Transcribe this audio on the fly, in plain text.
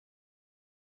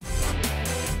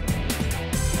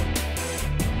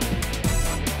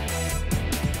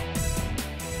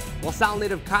LaSalle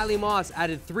native Kylie Moss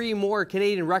added 3 more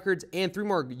Canadian records and 3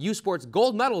 more U Sports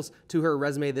gold medals to her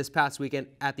resume this past weekend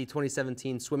at the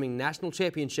 2017 Swimming National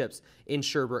Championships in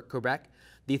Sherbrooke, Quebec.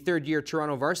 The third-year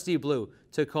Toronto Varsity Blue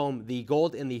took home the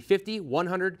gold in the 50,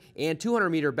 100, and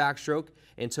 200-meter backstroke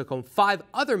and took home 5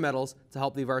 other medals to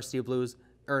help the Varsity Blues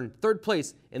earn 3rd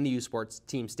place in the U Sports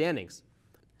team standings.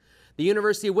 The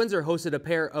University of Windsor hosted a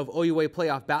pair of OUA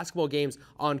playoff basketball games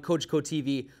on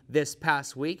CogecoTV this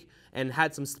past week and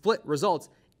had some split results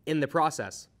in the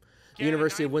process. The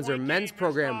University of Windsor men's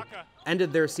program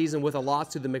ended their season with a loss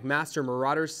to the McMaster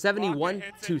Marauders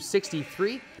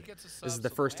 71-63. This is the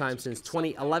first time since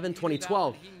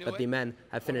 2011-2012 that the men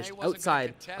have finished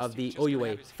outside of the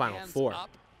OUA Final Four.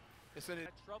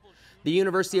 The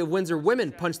University of Windsor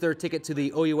women punched their ticket to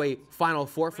the OUA Final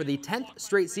Four for the 10th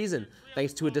straight season,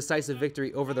 thanks to a decisive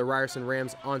victory over the Ryerson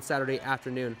Rams on Saturday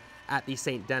afternoon at the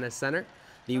St. Denis Center.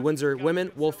 The Windsor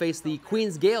women will face the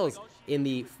Queens Gales in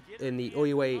the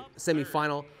OUA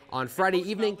semifinal on Friday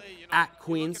evening at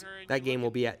Queens. That game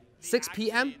will be at 6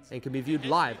 p.m. and can be viewed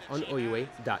live on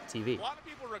OUA.tv.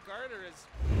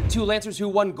 2 Lancers who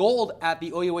won gold at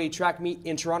the OUA track meet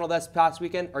in Toronto this past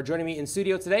weekend are joining me in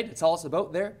studio today to tell us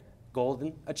about their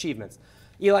golden achievements.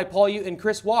 Eli Pawliw and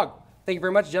Chris Waugh. Thank you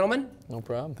very much, gentlemen. No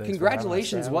problem. Thanks.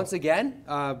 Congratulations once again.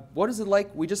 What is it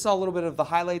like? We just saw a little bit of the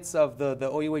highlights of the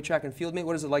OUA track and field meet.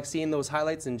 What is it like seeing those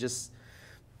highlights and just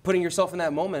putting yourself in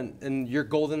that moment and your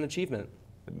golden achievement?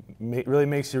 It really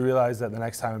makes you realize that the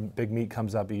next time a big meet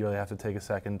comes up, you really have to take a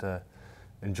second to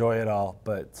enjoy it all.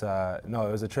 But no,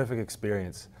 it was a terrific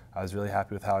experience. I was really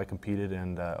happy with how I competed,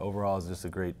 and overall, it was just a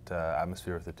great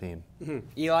atmosphere with the team.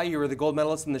 Eli, you were the gold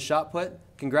medalist in the shot put.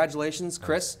 Congratulations,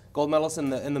 Chris, gold medalist in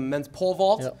the men's pole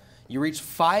vault. Yep. You reached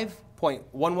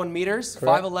 5.11 meters,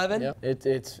 5'11". Yep.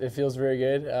 It feels very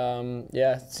good.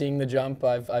 Yeah, seeing the jump,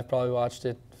 I've probably watched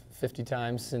it 50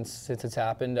 times since it's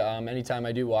happened. Anytime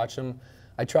I do watch them,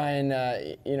 I try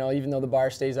and you know, even though the bar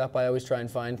stays up, I always try and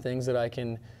find things that I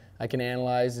can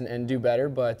analyze and do better.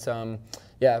 But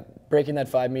yeah, breaking that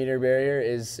 5-meter barrier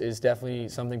is definitely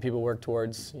something people work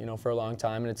towards, you know, for a long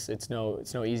time, and it's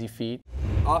no easy feat.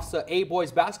 OFSAA A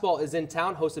Boys Basketball is in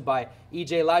town, hosted by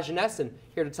EJ Lajeunesse, and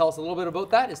here to tell us a little bit about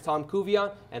that is Tom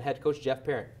Couvillion and head coach Geoff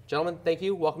Parent. Gentlemen, thank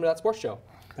you. Welcome to That Sports Show.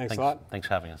 Thanks a lot. Thanks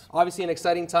for having us. Obviously an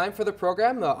exciting time for the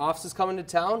program. OFSAA's coming to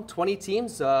town, 20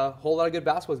 teams, a whole lot of good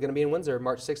basketball is going to be in Windsor,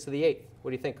 March 6th to the 8th. What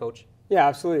do you think, Coach? Yeah,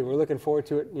 absolutely. We're looking forward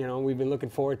to it. You know, we've been looking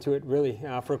forward to it really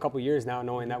for a couple of years now,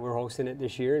 knowing that we're hosting it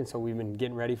this year, and so we've been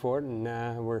getting ready for it, and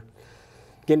we're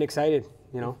getting excited.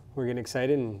 You know, we're getting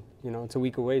excited, and you know, it's a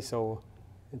week away, so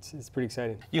it's pretty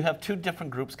exciting. You have 2 different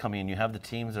groups coming in. You have the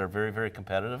teams that are very, very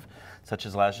competitive, such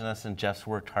as Lajeunesse and Geoff's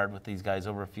worked hard with these guys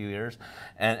over a few years,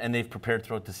 and they've prepared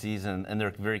throughout the season, and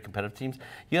they're very competitive teams.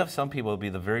 You have some people who will be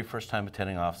the very first time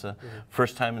attending OFSAA,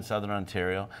 first time in Southern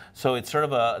Ontario. So it's sort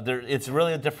of it's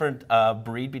really a different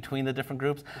breed between the different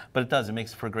groups, but it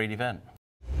makes for a great event.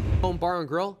 Home Bar and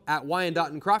Grill at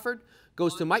Wyandotte and Crawford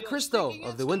goes to Mike Christo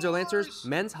of the Windsor Lancers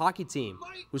men's hockey team,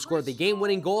 who scored the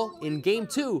game-winning goal in Game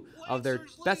 2 of their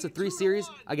best-of-3 series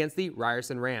against the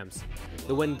Ryerson Rams.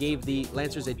 The win gave the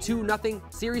Lancers a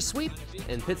 2-0 series sweep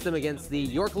and pits them against the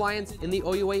York Lions in the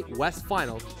OUA West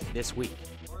Finals this week.